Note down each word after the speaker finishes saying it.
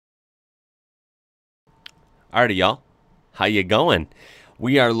Alrighty, y'all. How you going?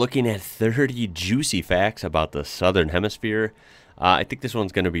 We are looking at 30 juicy facts about the Southern Hemisphere. I think this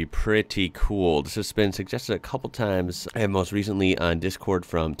one's going to be pretty cool. This has been suggested a couple times, and most recently on Discord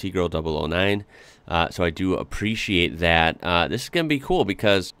from tgirl009. So I do appreciate that. This is going to be cool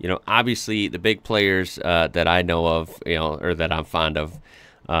because, obviously the big players that I know of, or that I'm fond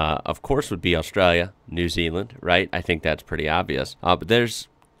of course, would be Australia, New Zealand, right? I think that's pretty obvious. But there's,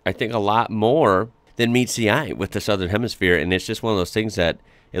 I think, a lot more than meets the eye with the Southern Hemisphere, and it's just one of those things that,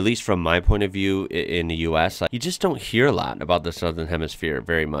 at least from my point of view in the U.S., you just don't hear a lot about the Southern Hemisphere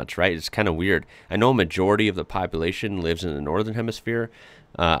very much, right? It's kind of weird. I know a majority of the population lives in the Northern Hemisphere.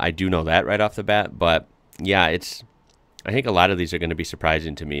 I do know that right off the bat, but yeah, I think a lot of these are going to be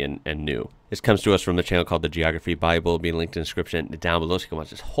surprising to me and new. This comes to us from the channel called the Geography Bible, being linked in the description down below so you can watch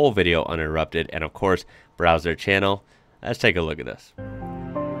this whole video uninterrupted, and of course, browse their channel. Let's take a look at this.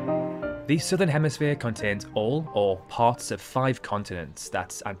 The Southern Hemisphere contains all or parts of 5 continents.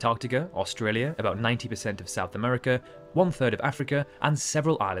 That's Antarctica, Australia, about 90% of South America, 1/3 of Africa, and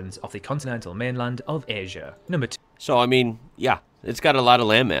several islands off the continental mainland of Asia. Number 2. So, I mean, yeah, it's got a lot of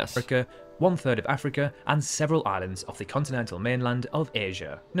landmass. Africa, 1/3 of Africa, and several islands off the continental mainland of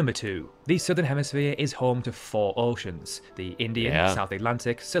Asia. Number 2. The Southern Hemisphere is home to 4 oceans: the Indian, South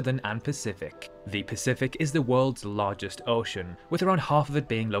Atlantic, Southern, and Pacific. The Pacific is the world's largest ocean, with around half of it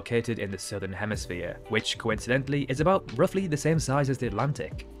being located in the Southern Hemisphere, which coincidentally is about roughly the same size as the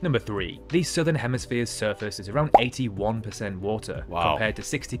Atlantic. Number 3. The Southern Hemisphere's surface is around 81% water, compared to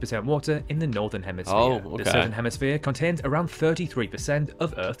 60% water in the Northern Hemisphere. Oh, okay. The Southern Hemisphere contains around 33%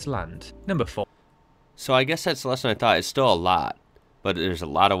 of Earth's land. Number 4. So I guess that's less than I thought. It's still a lot, but there's a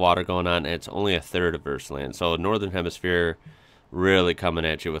lot of water going on, and it's only 1/3 of Earth's land. So Northern Hemisphere really coming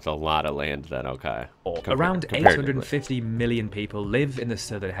at you with a lot of land then, okay. Around 850 million people live in the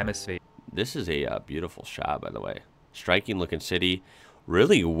Southern Hemisphere. This is a beautiful shot, by the way. Striking looking city.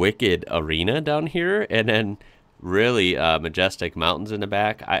 Really wicked arena down here, and then really majestic mountains in the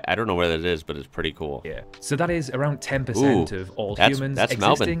back. I don't know where that is, but it's pretty cool. Yeah. So that is around 10% of all humans that's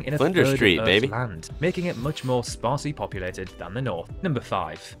existing in a Flinders third Street, of baby. Earth's land, making it much more sparsely populated than the North. Number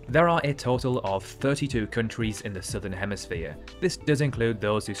 5. There are a total of 32 countries in the Southern Hemisphere. This does include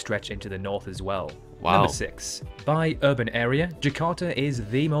those who stretch into the North as well. Wow. Number 6. By urban area, Jakarta is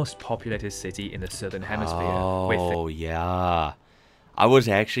the most populated city in the Southern Hemisphere. Oh, yeah. I was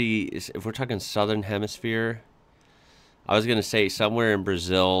actually, if we're talking Southern Hemisphere, I was going to say somewhere in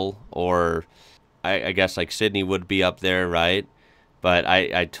Brazil, or I guess like Sydney would be up there, right? But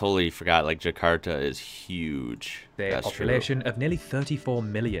I totally forgot, like Jakarta is huge. A population of nearly 34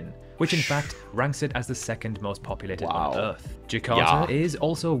 million, which in fact ranks it as the 2nd most populated on Earth. Jakarta is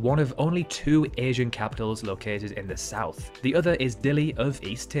also one of only 2 Asian capitals located in the south. The other is Dili of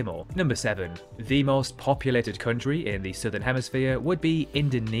East Timor. Number 7. The most populated country in the Southern Hemisphere would be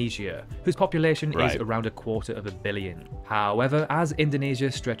Indonesia, whose population is around 250 million. However, as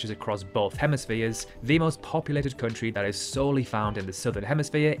Indonesia stretches across both hemispheres, the most populated country that is solely found in the Southern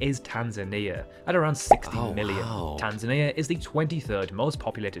Hemisphere is Tanzania, at around 60 million. Wow. Tanzania is the 23rd most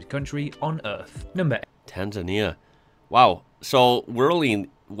populated country on Earth. Number 8. Tanzania. Wow. So we're only,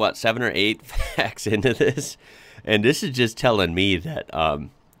 what, 7 or 8 facts into this? And this is just telling me that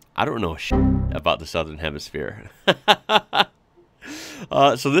I don't know shit about the Southern Hemisphere.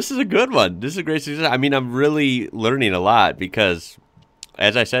 So this is a good one. This is a great success. I mean, I'm really learning a lot because,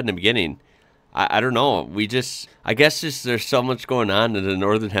 as I said in the beginning, I don't know. I guess just there's so much going on in the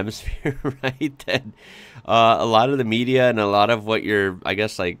Northern Hemisphere, right? That a lot of the media and a lot of what you're, I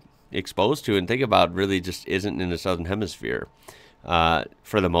guess, like exposed to and think about really just isn't in the Southern Hemisphere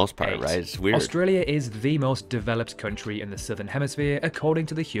for the most part, right? It's weird. Australia is the most developed country in the Southern Hemisphere according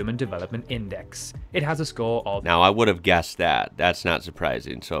to the Human Development Index. It has a score of... Now, I would have guessed that. That's not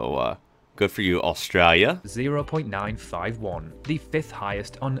surprising. So, good for you, Australia. 0.951, the 5th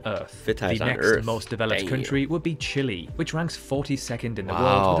highest on Earth. The next most developed country would be Chile, which ranks 42nd in the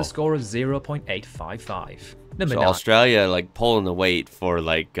world with a score of 0.855. Number 9. Australia, like, pulling the weight for,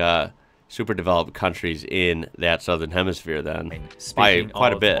 like, super developed countries in that Southern Hemisphere then. Speaking by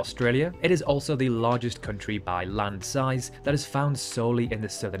quite a bit. Australia, it is also the largest country by land size that is found solely in the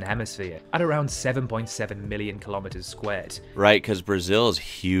Southern Hemisphere, at around 7.7 million kilometers squared. Right, because Brazil is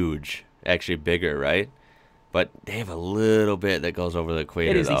huge. Actually bigger, right? But they have a little bit that goes over the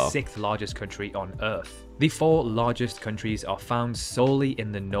equator, It is though. the 6th largest country on Earth. The 4 largest countries are found solely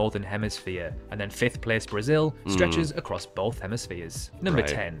in the Northern Hemisphere, and then 5th place Brazil stretches across both hemispheres. Number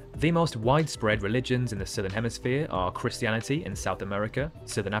 10. The most widespread religions in the Southern Hemisphere are Christianity in South America,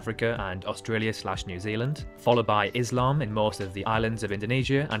 Southern Africa and Australia/New Zealand, followed by Islam in most of the islands of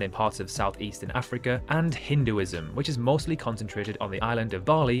Indonesia and in parts of southeastern Africa, and Hinduism, which is mostly concentrated on the island of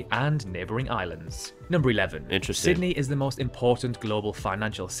Bali and neighbouring islands. Number 11. Interesting. Sydney is the most important global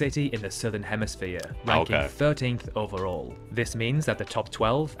financial city in the Southern Hemisphere, ranking 13th overall. This means that the top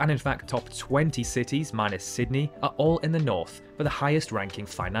 12, and in fact top 20 cities minus Sydney, are all in the north for the highest ranking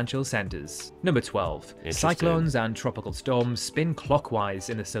financial centres. Number 12. Cyclones and tropical storms spin clockwise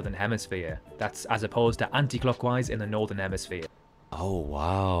in the Southern Hemisphere. That's as opposed to anti-clockwise in the Northern Hemisphere. Oh,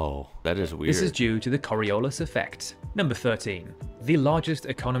 wow. That is weird. This is due to the Coriolis effect. Number 13. The largest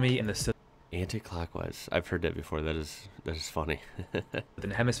economy in the Anti-clockwise. I've heard that before. That is funny.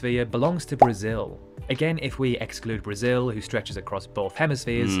 Southern Hemisphere belongs to Brazil. Again, if we exclude Brazil, who stretches across both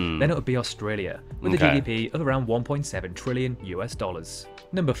hemispheres, then it would be Australia, with a GDP of around 1.7 trillion US dollars.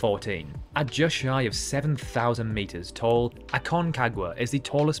 Number 14. At just shy of 7,000 meters tall, Aconcagua is the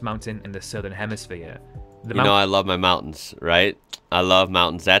tallest mountain in the Southern Hemisphere. You know, I love my mountains, right? I love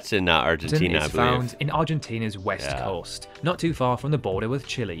mountains. That's in Argentina, I believe. It's found in Argentina's west coast, not too far from the border with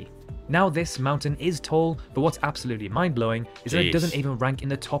Chile. Now, this mountain is tall, but what's absolutely mind-blowing is that it doesn't even rank in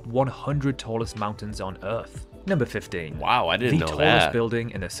the top 100 tallest mountains on Earth. Number 15. Wow, I didn't know that. The tallest building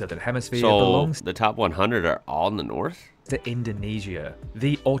in the Southern Hemisphere belongs... the top 100 are all in the north? To Indonesia.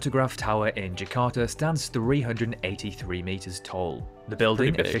 The Autograph Tower in Jakarta stands 383 meters tall. The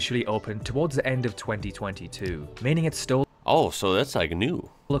building officially opened towards the end of 2022, meaning it stole... Oh, so that's like new.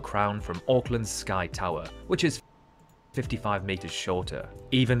 ...a crown from Auckland's Sky Tower, which is 55 meters shorter.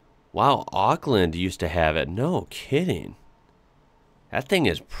 Even... Wow, Auckland used to have it. No kidding. That thing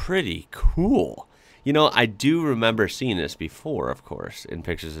is pretty cool. You know, I do remember seeing this before, of course, in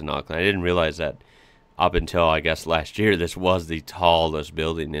pictures in Auckland. I didn't realize that up until, I guess, last year, this was the tallest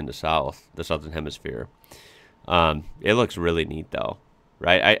building in the Southern Hemisphere. It looks really neat, though,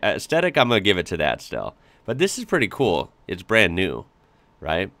 right? Aesthetic, I'm going to give it to that still. But this is pretty cool. It's brand new,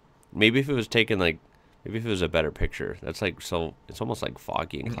 right? Maybe if it was taken, like, maybe if it was a better picture. That's like, so it's almost like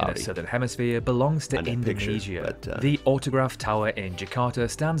foggy and cloudy. In the Southern Hemisphere belongs to Indonesia. The Autograph Tower in Jakarta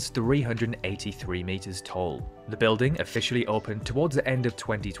stands 383 meters tall. The building officially opened towards the end of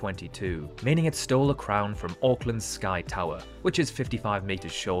 2022, meaning it stole a crown from Auckland's Sky Tower, which is 55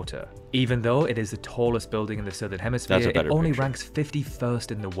 meters shorter. Even though it is the tallest building in the Southern Hemisphere, it only ranks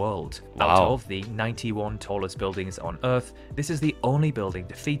 51st in the world. Wow. Out of the 91 tallest buildings on Earth, this is the only building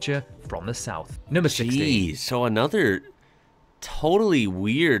to feature from the south. Number 16. So another totally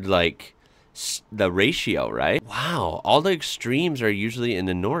weird, like, the ratio, right? Wow, all the extremes are usually in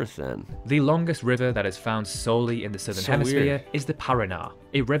the north then. The longest river that is found solely in the Southern Hemisphere is the Paraná,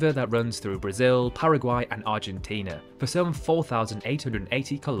 a river that runs through Brazil, Paraguay and Argentina for some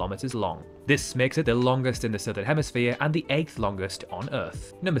 4,880 kilometers long. This makes it the longest in the Southern Hemisphere and the 8th longest on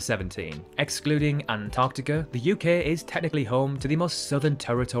Earth. Number 17. Excluding Antarctica, the UK is technically home to the most southern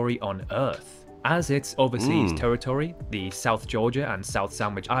territory on Earth. As its overseas territory, the South Georgia and South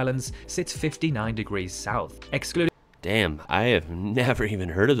Sandwich Islands sits 59 degrees south, excluding... Damn, I have never even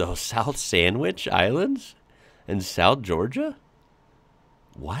heard of those South Sandwich Islands and South Georgia?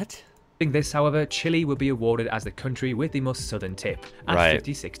 What? This, however, Chile would be awarded as the country with the most southern tip, at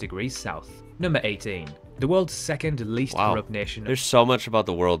 56 degrees south. Number 18. The world's second least corrupt nation... There's so much about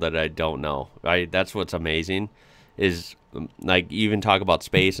the world that I don't know, right? That's what's amazing, is, like, even talk about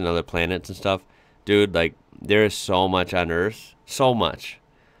space and other planets and stuff. Dude, like, there is so much on Earth, so much,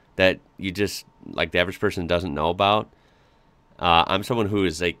 that you just, like, the average person doesn't know about. I'm someone who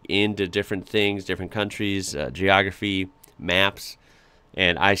is, like, into different things, different countries, geography, maps,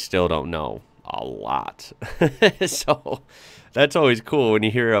 and I still don't know a lot. So that's always cool when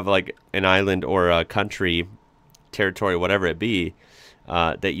you hear of, like, an island or a country, territory, whatever it be,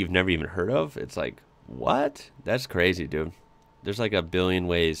 that you've never even heard of. It's like, what? That's crazy, dude. There's, like, a billion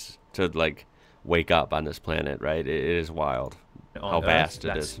ways to, like, wake up on this planet, right? It is wild how vast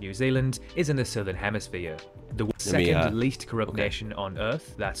it is. New Zealand is in the Southern Hemisphere. The second least corrupt nation on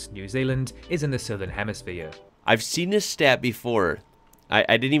Earth, that's New Zealand, is in the Southern Hemisphere. I've seen this stat before.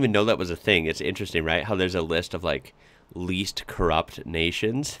 I didn't even know that was a thing. It's interesting, right? How there's a list of, like, least corrupt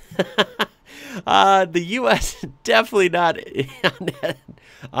nations. The U.S. definitely not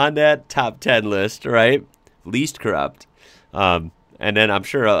on that top 10 list, right? Least corrupt. And then I'm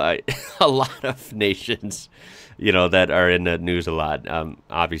sure a lot of nations, you know, that are in the news a lot,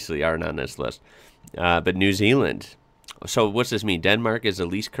 obviously aren't on this list. But New Zealand. So what's this mean? Denmark is the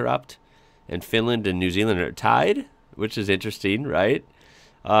least corrupt, and Finland and New Zealand are tied, which is interesting, right?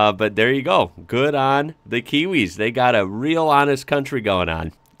 But there you go. Good on the Kiwis. They got a real honest country going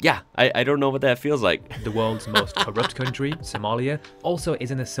on. Yeah, I don't know what that feels like. The world's most corrupt country, Somalia, also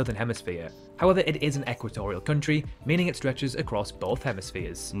is in the southern hemisphere. However, it is an equatorial country, meaning it stretches across both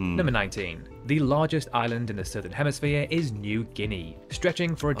hemispheres. Number 19. The largest island in the southern hemisphere is New Guinea,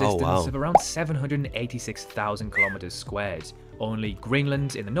 stretching for a distance of around 786,000 kilometers squared. Only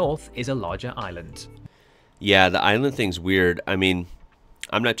Greenland in the north is a larger island. Yeah, the island thing's weird. I mean,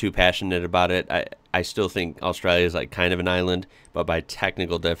 I'm not too passionate about it. I still think Australia is like kind of an island, but by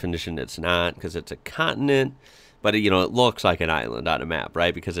technical definition, it's not because it's a continent. But, you know, it looks like an island on a map,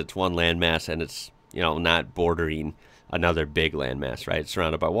 right? Because it's one landmass and it's, you know, not bordering another big landmass, right? It's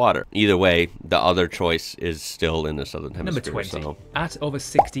surrounded by water. Either way, the other choice is still in the southern hemisphere. Number 20. So at over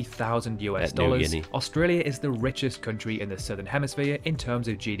 $60,000 US dollars, Australia is the richest country in the southern hemisphere in terms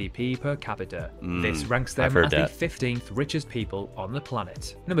of GDP per capita. This ranks them as the 15th richest people on the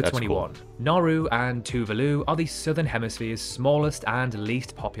planet. Number 21. Cool. Nauru and Tuvalu are the southern hemisphere's smallest and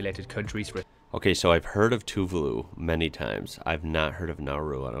least populated countries. Okay, so I've heard of Tuvalu many times. I've not heard of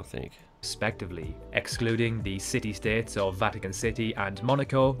Nauru, I don't think. Respectively. Excluding the city-states of Vatican City and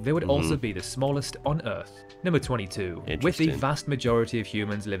Monaco, they would also be the smallest on Earth. Number 22. With the vast majority of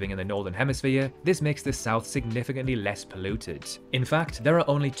humans living in the northern hemisphere, this makes the south significantly less polluted. In fact, there are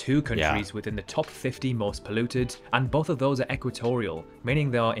only 2 countries within the top 50 most polluted, and both of those are equatorial,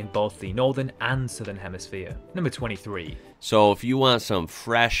 meaning they are in both the northern and southern hemisphere. Number 23. So if you want some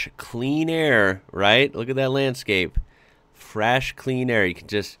fresh, clean air, right? Look at that landscape. Fresh, clean air. You can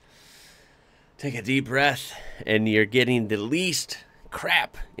just take a deep breath, and you're getting the least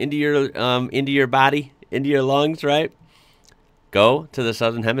crap into your body, into your lungs, right? Go to the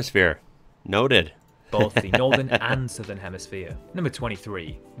southern hemisphere. Noted. Both the northern and southern hemisphere. Number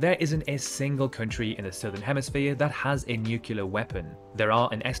 23. There isn't a single country in the southern hemisphere that has a nuclear weapon. There are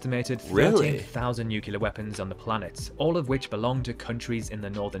an estimated 13,000 nuclear weapons on the planet, all of which belong to countries in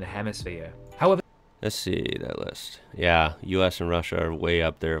the northern hemisphere. However, let's see that list. Yeah, US and Russia are way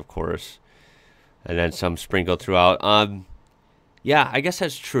up there, of course. And then some sprinkled throughout. Yeah, I guess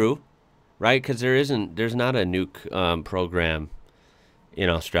that's true, right? Because there's not a nuke program in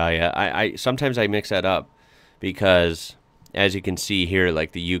Australia. I sometimes I mix that up because, as you can see here,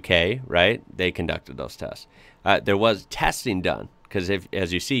 like the UK, right? They conducted those tests. There was testing done because,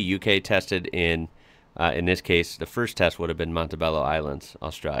 as you see, UK tested in this case, the first test would have been Montebello Islands,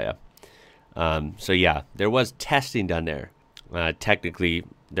 Australia. So yeah, there was testing done there. Technically,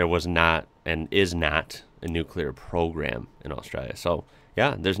 there was not and is not a nuclear program in Australia. So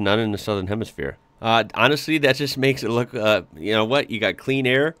yeah, there's none in the southern hemisphere. Honestly, that just makes it look, you know what? You got clean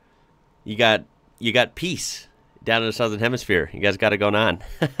air, you got peace down in the southern hemisphere. You guys got it going on.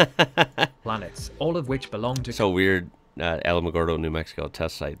 Planets, all of which belong to... So weird, Alamogordo, New Mexico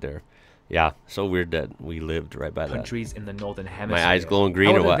test site there. Yeah, so weird that we lived right by countries in the northern hemisphere. My eyes glowing green.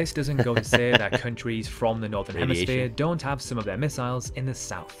 However, or what? This doesn't go to say that countries from the northern hemisphere don't have some of their missiles in the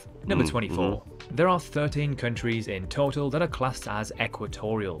south. Number 24. There are 13 countries in total that are classed as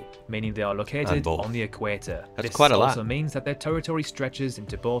equatorial, meaning they are located on the equator. That's quite a lot. This also means that their territory stretches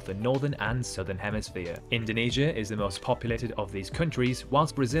into both the northern and southern hemisphere. Indonesia is the most populated of these countries,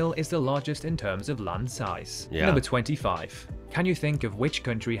 whilst Brazil is the largest in terms of land size. Number 25. Can you think of which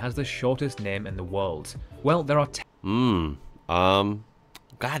country has the shortest name in the world? Well, there are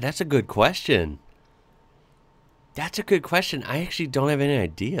God, that's a good question. That's a good question. I actually don't have any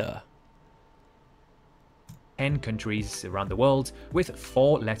idea. 10 countries around the world with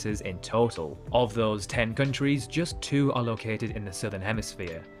 4 letters in total. Of those 10 countries, just 2 are located in the southern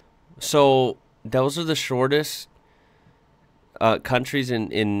hemisphere. So those are the shortest countries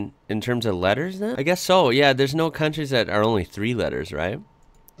in terms of letters then? I guess so. Yeah, there's no countries that are only 3 letters, right?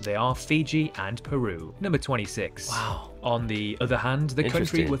 They are Fiji and Peru. Number 26. Wow. On the other hand, the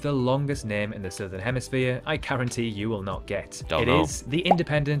country with the longest name in the southern hemisphere, I guarantee you will not get. It is the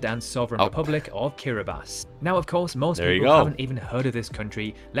independent and sovereign Republic of Kiribati. Now, of course, most people haven't even heard of this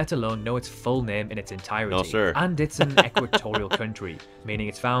country, let alone know its full name in its entirety. No, sir. And it's an equatorial country, meaning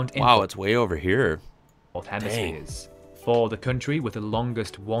it's found in it's way over here. both hemispheres. For the country with the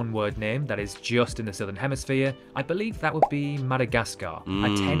longest one-word name that is just in the southern hemisphere, I believe that would be Madagascar,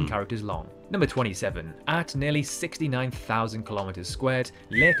 at 10 characters long. Number 27. At nearly 69,000 kilometers squared,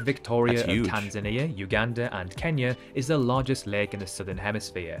 Lake Victoria of Tanzania, Uganda, and Kenya is the largest lake in the southern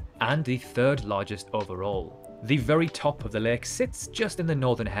hemisphere, and the 3rd largest overall. The very top of the lake sits just in the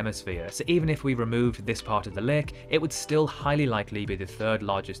northern hemisphere, so even if we removed this part of the lake, it would still highly likely be the third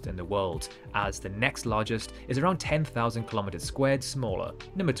largest in the world, as the next largest is around 10,000 kilometers squared smaller.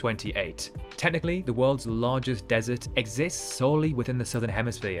 Number 28. Technically, the world's largest desert exists solely within the southern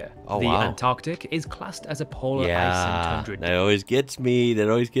hemisphere. The Antarctic is classed as a polar ice and tundra. That always gets me.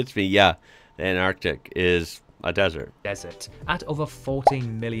 Yeah, the Antarctic is a desert at over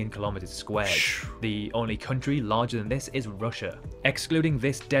 14 million kilometers squared. The only country larger than this is Russia. Excluding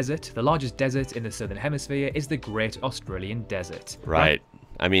this desert, the largest desert in the southern hemisphere is the Great Australian Desert. Right.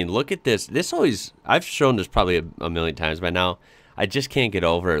 I mean, look at this. I've shown this probably a million times by now. I just can't get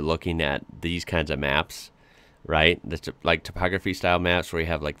over looking at these kinds of maps, right? Like topography style maps where you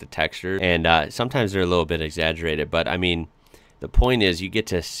have like the texture, and sometimes they're a little bit exaggerated, but I mean, the point is you get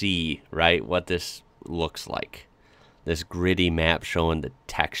to see, right, what this looks like. This gritty map showing the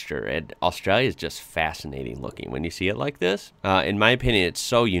texture, and Australia is just fascinating looking when you see it like this. In my opinion, it's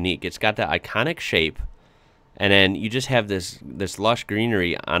so unique. It's got that iconic shape, and then you just have this lush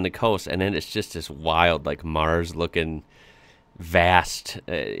greenery on the coast, and then it's just this wild, like Mars looking vast.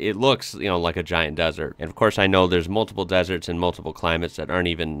 It looks, like a giant desert. And of course, I know there's multiple deserts and multiple climates that aren't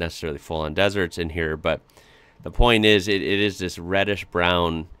even necessarily full-on deserts in here, but the point is it is this reddish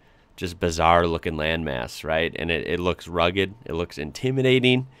brown, just bizarre looking landmass, right? And it looks rugged, it looks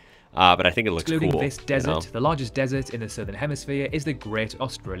intimidating, but I think it looks cool. Excluding this desert, the largest desert in the southern hemisphere is the Great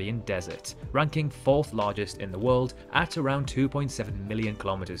Australian Desert, ranking 4th largest in the world at around 2.7 million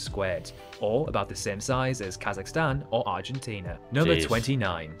kilometers squared, or about the same size as Kazakhstan or Argentina. Number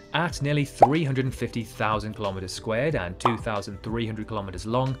 29. At nearly 350,000 kilometers squared and 2,300 kilometers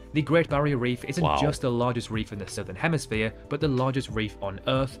long, the Great Barrier Reef isn't just the largest reef in the southern hemisphere, but the largest reef on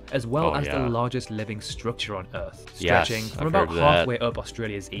Earth, as well as the largest living structure on Earth, stretching from about halfway up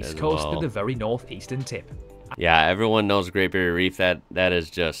Australia's east coast to the very northeastern tip. Yeah, everyone knows Great Barrier Reef. That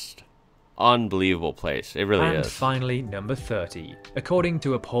is just unbelievable place. It really is. And finally, number 30. According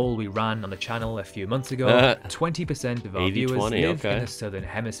to a poll we ran on the channel a few months ago, 20% of our viewers live in the southern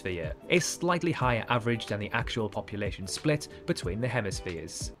hemisphere, a slightly higher average than the actual population split between the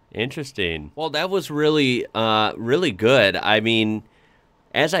hemispheres. Interesting. Well, that was really good. I mean,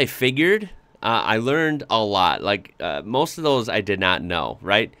 as I figured, I learned a lot. Like, most of those I did not know,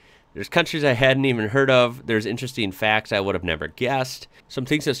 right? There's countries I hadn't even heard of. There's interesting facts I would have never guessed. Some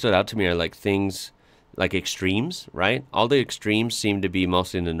things that stood out to me are like things like extremes, right? All the extremes seem to be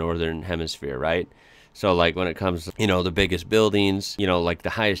mostly in the northern hemisphere, right? So like when it comes to, the biggest buildings, like the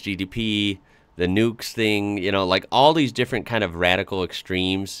highest GDP, the nukes thing, like all these different kind of radical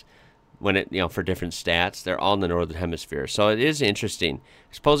extremes when it, for different stats, they're all in the northern hemisphere. So it is interesting.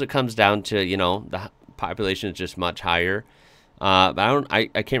 I suppose it comes down to, the population is just much higher. But I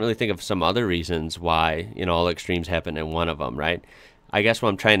can't really think of some other reasons why, all extremes happen in one of them, right? I guess what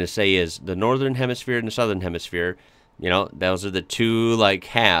I'm trying to say is the northern hemisphere and the southern hemisphere, those are the two like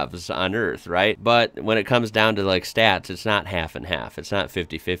halves on Earth, right? But when it comes down to like stats, it's not half and half. It's not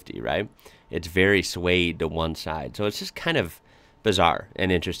 50-50, right? It's very swayed to one side. So it's just kind of bizarre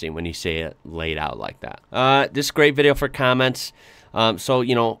and interesting when you see it laid out like that. This is a great video for comments.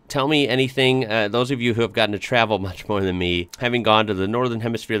 So, tell me anything, those of you who have gotten to travel much more than me, having gone to the northern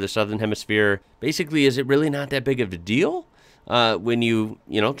hemisphere, the southern hemisphere, basically, is it really not that big of a deal when you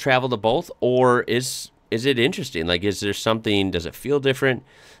travel to both? Or is it interesting? Like, is there something, does it feel different?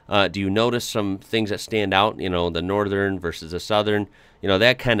 Do you notice some things that stand out, the northern versus the southern,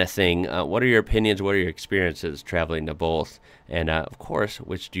 that kind of thing? What are your opinions? What are your experiences traveling to both? And, of course,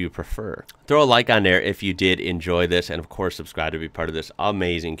 which do you prefer? Throw a like on there if you did enjoy this. And, of course, subscribe to be part of this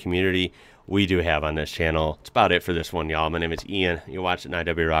amazing community we do have on this channel. That's about it for this one, y'all. My name is Ian. You're watching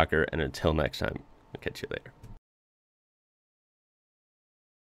IWrocker. And until next time, I'll catch you later.